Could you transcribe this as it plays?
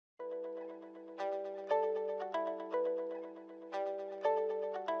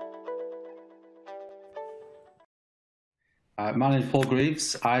My name is Paul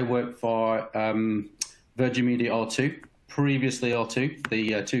Greaves. I work for Virgin Media O2, previously O2.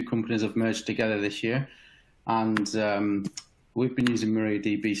 The two companies have merged together this year, and we've been using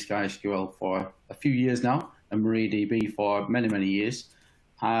MariaDB SkySQL for a few years now, and MariaDB for many, many years.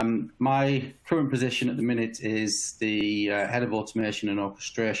 My current position at the minute is the head of automation and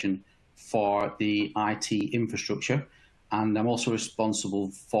orchestration for the IT infrastructure, and I'm also responsible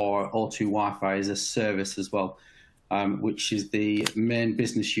for O2 Wi-Fi as a service as well, which is the main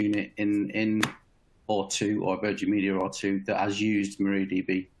business unit in O2 or Virgin Media O2 that has used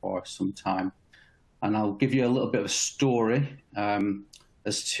MariaDB for some time. And I'll give you a little bit of a story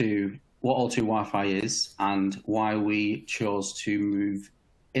as to what O2 Wi-Fi is and why we chose to move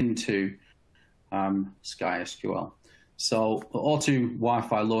into SkySQL. So O2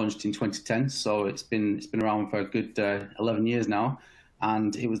 Wi-Fi launched in 2010, so it's been around for a good 11 years now,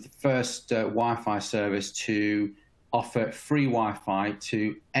 and it was the first Wi-Fi service to offer free Wi-Fi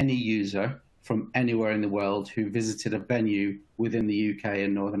to any user from anywhere in the world who visited a venue within the UK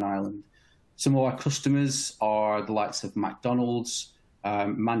and Northern Ireland. Some of our customers are the likes of McDonald's,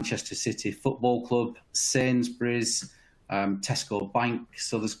 Manchester City Football Club, Sainsbury's, Tesco Bank.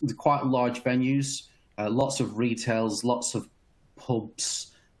 So there's quite large venues, lots of retails, lots of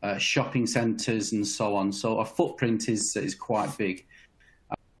pubs, shopping centres, and so on. So our footprint is quite big.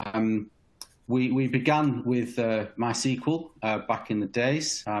 We began with MySQL back in the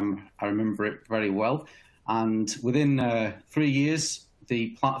days. I remember it very well. And within 3 years,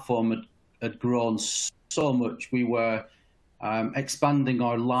 the platform had grown so much. We were expanding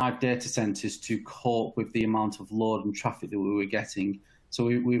our live data centers to cope with the amount of load and traffic that we were getting. So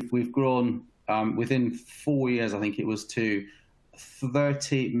we've grown within 4 years, I think it was, to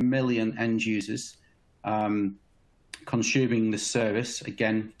 30 million end users consuming the service,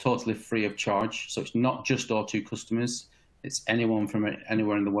 again, totally free of charge. So it's not just O2 customers, it's anyone from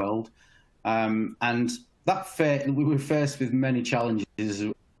anywhere in the world. And we were faced with many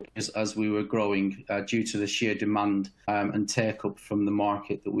challenges as we were growing due to the sheer demand and take-up from the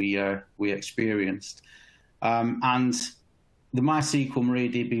market that we experienced. And the MySQL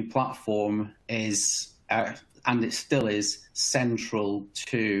MariaDB platform is, and it still is, central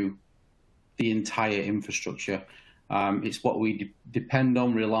to the entire infrastructure. It's what we depend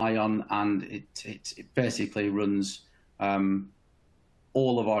on, rely on, and it basically runs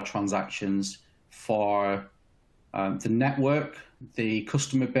all of our transactions for the network, the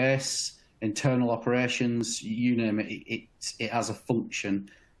customer base, internal operations, you name it. It has a function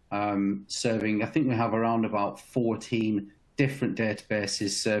serving. I think we have around about 14 different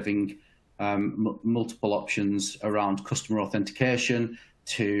databases serving multiple options around customer authentication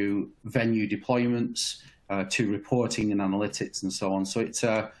to venue deployments, to reporting and analytics and so on. So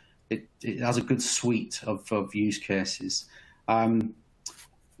it has a good suite of use cases. The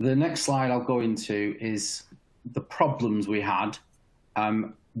next slide I'll go into is the problems we had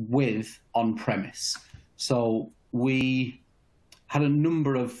with on-premise. So we had a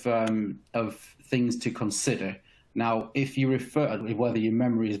number of things to consider. Now, if you refer, whether your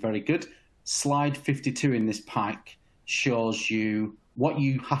memory is very good, slide 52 in this pack shows you what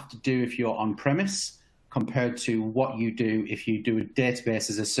you have to do if you're on-premise compared to what you do if you do a database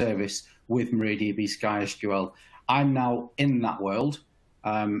as a service with MariaDB SkySQL. I'm now in that world,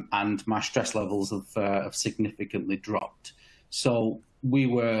 and my stress levels have significantly dropped. So we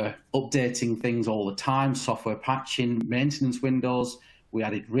were updating things all the time, software patching, maintenance windows. We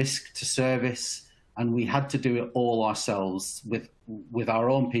added risk to service, and we had to do it all ourselves with our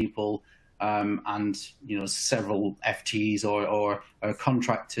own people and several FTEs or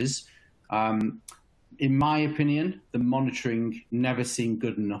contractors. In my opinion, the monitoring never seemed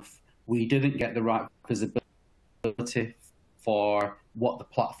good enough. We didn't get the right visibility for what the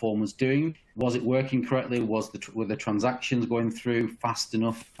platform was doing. Was it working correctly? Were the transactions going through fast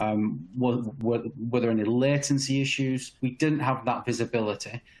enough? Were there any latency issues? We didn't have that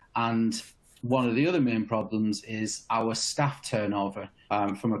visibility. And one of the other main problems is our staff turnover.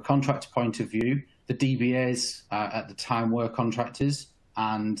 From a contractor point of view, the DBAs at the time were contractors,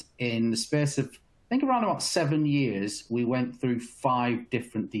 and in the space of, I think, around about 7 years, we went through 5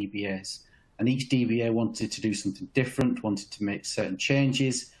 different DBAs, and each DBA wanted to do something different, wanted to make certain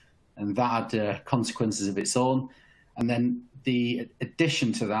changes, and that had consequences of its own. And then the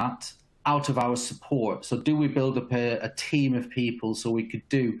addition to that, out of our support. So do we build up a team of people so we could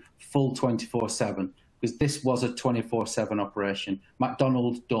do full 24/7? Because this was a 24/7 operation.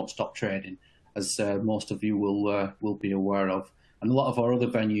 McDonald's don't stop trading, as most of you will be aware of. And a lot of our other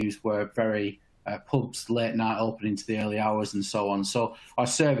venues were very pubs, late night open into the early hours and so on. So our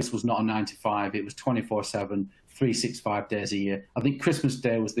service was not a 9 to 5, it was 24/7, 365 days a year. I think Christmas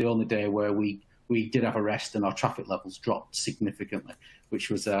Day was the only day where we did have a rest and our traffic levels dropped significantly,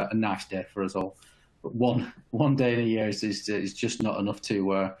 which was a nice day for us all. But one day in a year is just not enough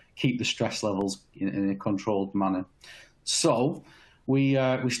to keep the stress levels in a controlled manner. So we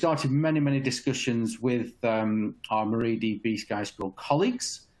started many discussions with our MariaDB Sky Sql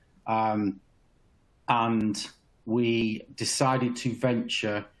colleagues, and we decided to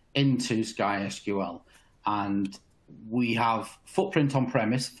venture into SkySQL. And we have footprint on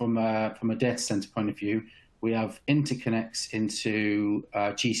premise from a data center point of view. We have interconnects into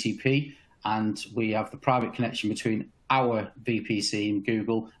GCP, and we have the private connection between our VPC in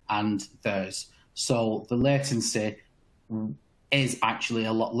Google and theirs. So the latency is actually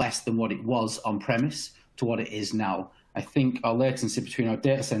a lot less than what it was on premise to what it is now. I think our latency between our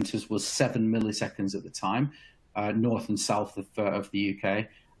data centers was 7 milliseconds at the time, north and south of the UK,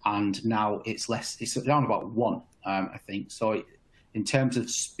 and now it's less. It's around about 1, I think. So in terms of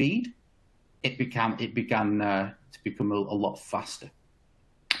speed, it began to become a lot faster.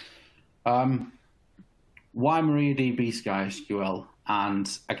 Why MariaDB SkySQL?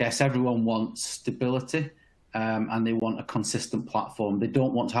 And I guess everyone wants stability, and they want a consistent platform. They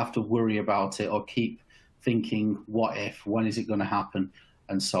don't want to have to worry about it or keep thinking, what if, when is it going to happen,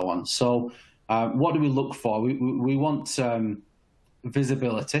 and so on. So what do we look for? We want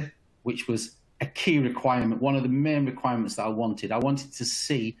visibility, which was a key requirement, one of the main requirements that I wanted. I wanted to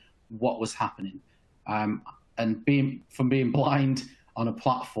see what was happening, and from being blind on a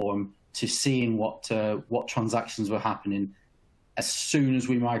platform to seeing what transactions were happening. As soon as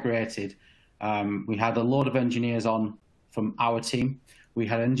we migrated, we had a lot of engineers on from our team. We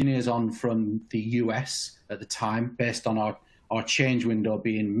had engineers on from the US at the time, based on our change window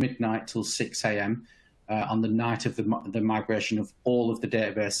being midnight till 6 a.m. On the night of the migration of all of the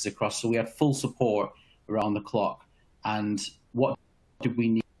databases across. So we had full support around the clock. And what did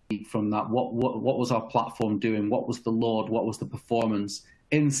we need from that? What was our platform doing? What was the load? What was the performance?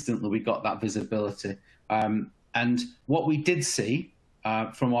 Instantly, we got that visibility. And what we did see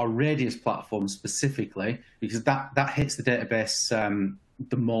from our Radius platform specifically, because that hits the database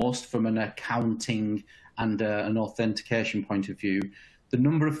the most from an accounting and an authentication point of view, the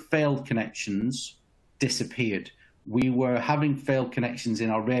number of failed connections disappeared. We were having failed connections in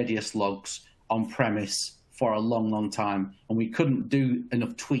our Radius logs on premise for a long time, and we couldn't do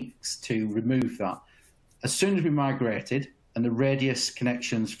enough tweaks to remove that. As soon as we migrated, and the Radius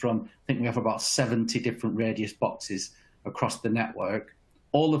connections from, I think we have about 70 different Radius boxes across the network,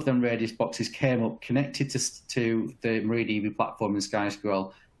 all of them Radius boxes came up connected to the MariaDB platform in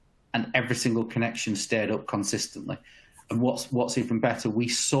SkySQL, and every single connection stayed up consistently. And what's even better, we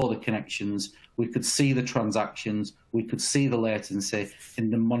saw the connections, we could see the transactions, we could see the latency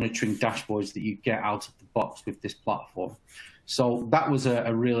in the monitoring dashboards that you get out of the box with this platform. So that was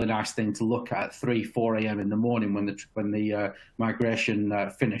a really nice thing to look at 3, 4 a.m. in the morning when the migration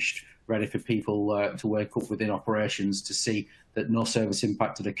finished, ready for people to wake up within operations to see that no service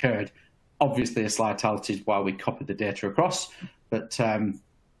impact had occurred. Obviously, a slight outage while we copied the data across, but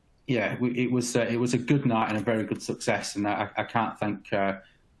yeah, it was a good night and a very good success, and I can't thank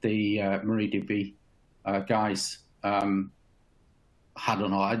the MariaDB guys. I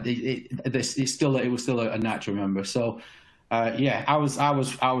don't know. It was still a night to remember. So yeah, I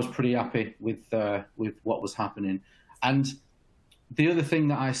was pretty happy with what was happening. And the other thing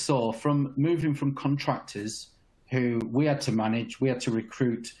that I saw from moving from contractors who we had to manage, we had to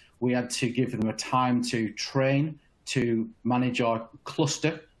recruit, we had to give them a time to train, to manage our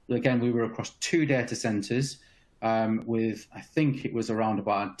cluster. Again, we were across 2 data centers with, I think it was around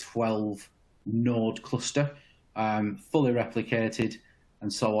about a 12 node cluster, fully replicated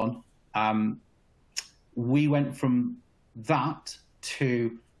and so on. We went from that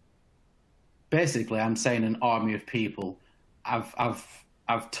to basically, I'm saying, an army of people.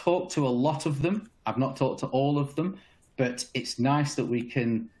 I've talked to a lot of them. I've not talked to all of them, but it's nice that we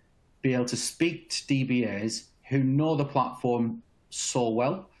can be able to speak to DBAs who know the platform so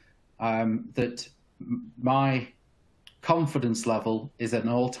well, that my confidence level is at an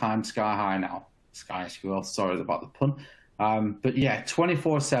all-time sky high now. SkySQL, sorry about the pun. But yeah,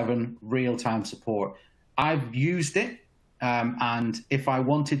 24/7 real-time support. I've used it, and if I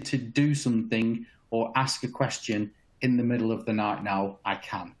wanted to do something or ask a question in the middle of the night now, I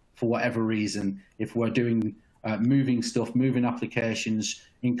can, for whatever reason. If we're doing moving stuff, moving applications,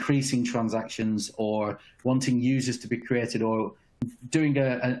 increasing transactions, or wanting users to be created, or doing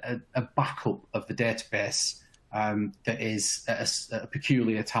a backup of the database that is at a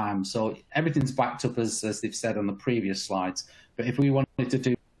peculiar time. So everything's backed up as they've said on the previous slides. But if we wanted to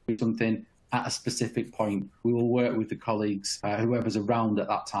do something at a specific point, we will work with the colleagues, whoever's around at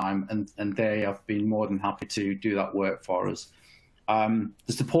that time, and they have been more than happy to do that work for us.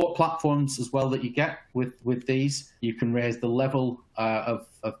 The support platforms as well that you get with these, you can raise the level of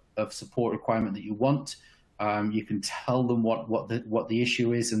support requirement that you want. You can tell them what the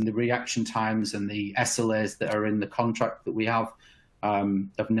issue is, and the reaction times and the SLAs that are in the contract that we have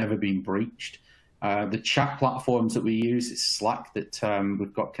never been breached. The chat platforms that we use is Slack, that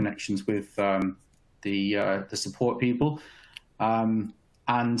we've got connections with the support people.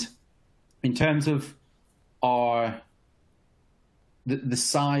 And in terms of the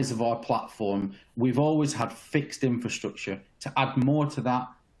size of our platform, we've always had fixed infrastructure. To add more to that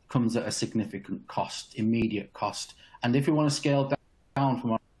comes at a significant cost, immediate cost. And if you want to scale down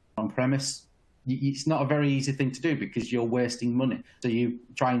from on-premise, it's not a very easy thing to do because you're wasting money. So you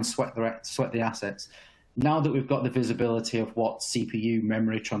try and sweat the assets. Now that we've got the visibility of what CPU,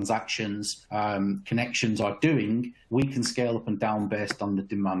 memory, transactions, connections are doing, we can scale up and down based on the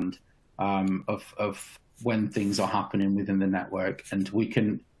demand of when things are happening within the network. And we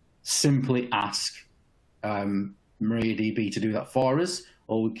can simply ask MariaDB to do that for us,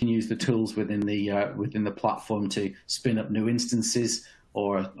 or we can use the tools within the platform to spin up new instances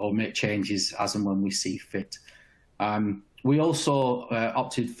or make changes as and when we see fit. We also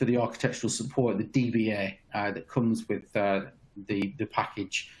opted for the architectural support, the DBA, that comes with the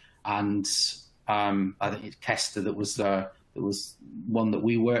package, and I think it's Kester that was one that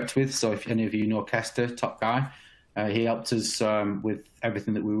we worked with. So if any of you know Kester, top guy, he helped us with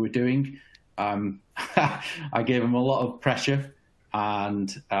everything that we were doing. I gave him a lot of pressure,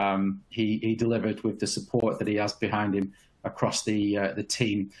 and he delivered with the support that he has behind him across the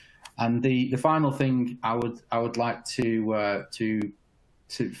team. And the final thing I would like to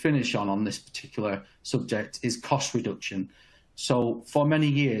finish on this particular subject is cost reduction. So for many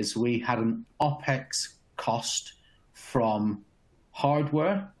years we had an OpEx cost from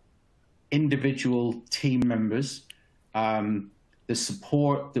hardware, individual team members, the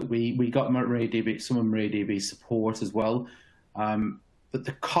support that we got MariaDB, some of MariaDB support as well, but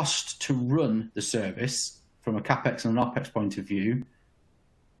the cost to run the service from a CapEx and an OpEx point of view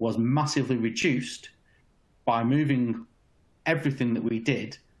was massively reduced by moving everything that we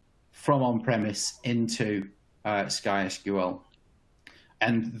did from on-premise into SkySQL.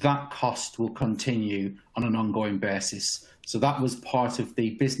 And that cost will continue on an ongoing basis. So that was part of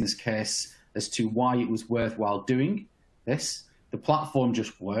the business case as to why it was worthwhile doing this. The platform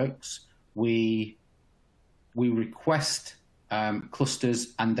just works. We request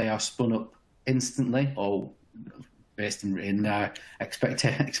clusters and they are spun up instantly, or based in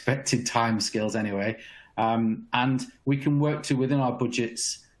expected time scales anyway. And we can work to within our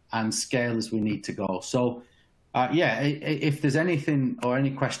budgets and scale as we need to go. So yeah, if there's anything or any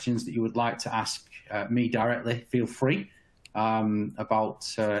questions that you would like to ask me directly, feel free about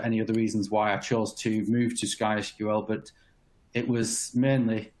any of the reasons why I chose to move to SkySQL. But it was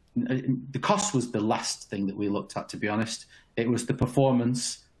mainly, the cost was the last thing that we looked at, to be honest. It was the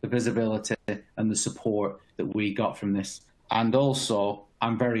performance, the visibility, and the support that we got from this. And also,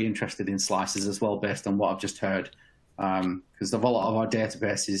 I'm very interested in slices as well, based on what I've just heard, because a lot of our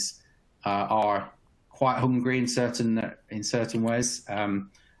databases are quite hungry in certain ways,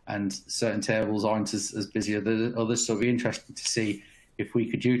 and certain tables aren't as busy as others. So it'll be interesting to see if we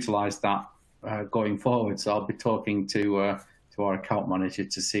could utilize that going forward. So I'll be talking to our account manager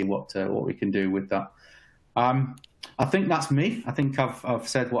to see what we can do with that. I think that's me. I think I've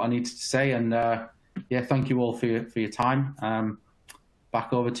said what I needed to say, and yeah, thank you all for your time.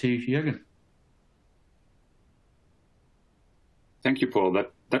 Back over to Jürgen. Thank you, Paul.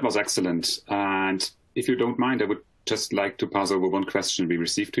 That was excellent. And if you don't mind, I would just like to pass over one question we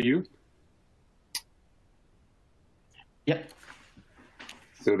received to you. Yep.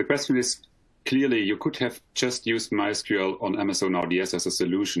 So the question is, clearly you could have just used MySQL on Amazon RDS as a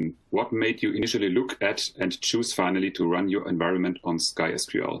solution. What made you initially look at and choose finally to run your environment on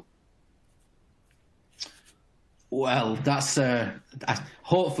SkySQL? Well, that's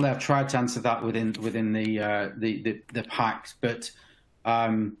hopefully I've tried to answer that within the packs, but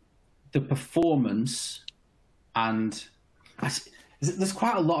the performance, and there's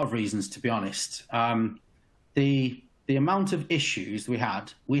quite a lot of reasons, to be honest. The amount of issues we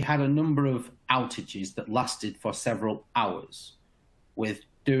had a number of outages that lasted for several hours with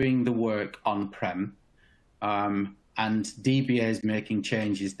doing the work on-prem, and DBAs making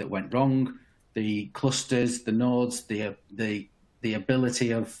changes that went wrong, the clusters, the nodes, the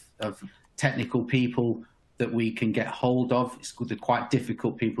ability of technical people that we can get hold of. It's quite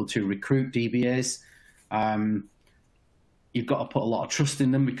difficult people to recruit DBAs. you've got to put a lot of trust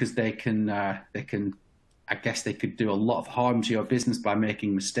in them because they can, I guess they could do a lot of harm to your business by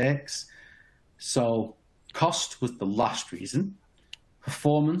making mistakes. So cost was the last reason.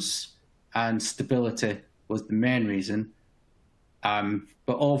 Performance and stability was the main reason. But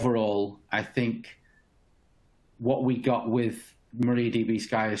overall, I think what we got with MariaDB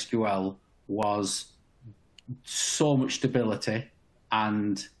SkySQL was so much stability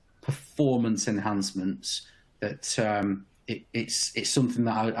and performance enhancements that it's something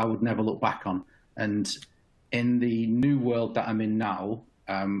that I would never look back on. And in the new world that I'm in now,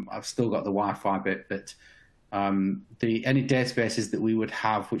 I've still got the Wi-Fi bit, but any databases that we would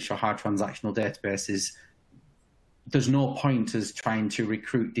have, which are high transactional databases, there's no point as trying to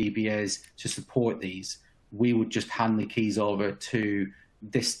recruit DBAs to support these. We would just hand the keys over to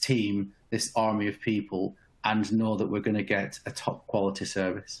this team, this army of people, and know that we're going to get a top quality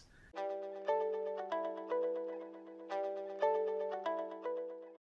service.